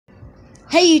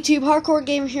Hey YouTube, Hardcore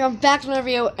Gamer here. I'm back with another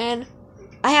video, and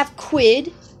I have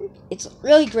Quidd. It's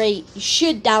really great. You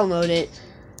should download it.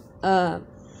 I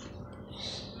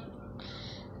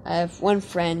have one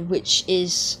friend, which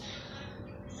is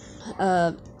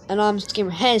Anonymous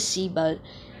Gamer Hennessy, but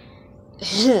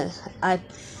I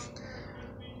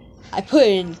put it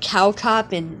in Cow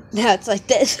Cop, and now it's like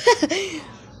this.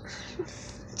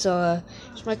 So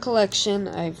here's my collection.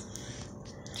 I'm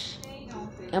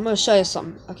gonna show you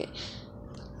something. Okay.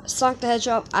 Sonic the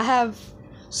Hedgehog. I have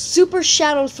Super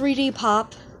Shadow 3D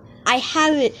Pop. I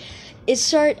have it. It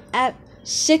started at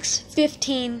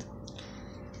 $6.15.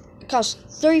 It cost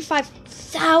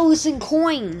 35,000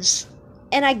 coins,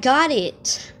 and I got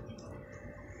it.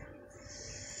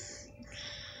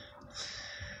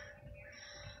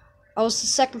 I was the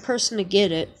second person to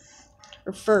get it,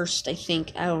 or first, I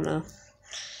think. I don't know.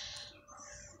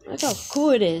 Look how cool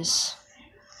it is.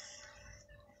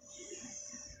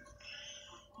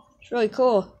 It's really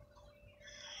cool.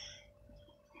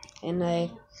 And I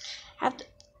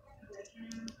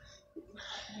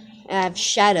have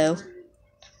Shadow.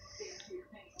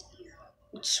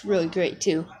 It's really great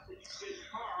too.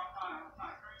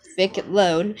 Make it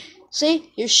load. See,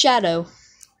 here's Shadow.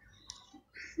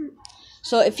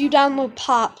 So if you download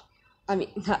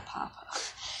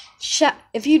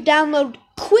if you download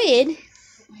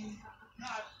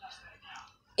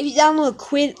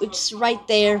Quidd, which is right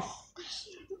there.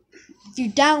 If you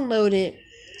download it,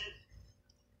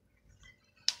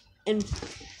 and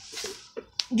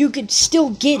you could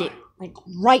still get it, like,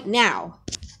 right now.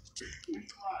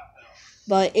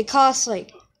 But it costs,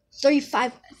 like,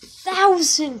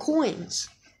 35,000 coins.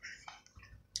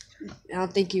 I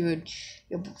don't think you would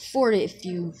be able to afford it if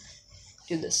you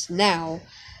do this now.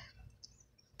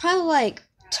 Probably, like,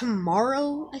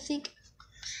 tomorrow, I think.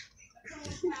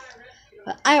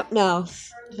 But I don't know.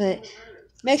 But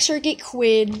make sure to get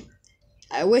Quidd.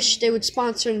 I wish they would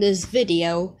sponsor this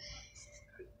video.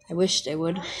 I wish they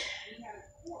would.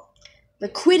 The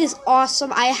Quidd is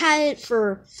awesome. I had it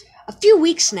for a few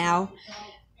weeks now.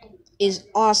 It is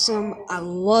awesome. I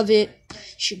love it.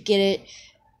 You should get it.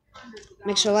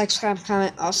 Make sure to like, subscribe,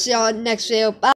 comment. I'll see y'all in the next video. Bye.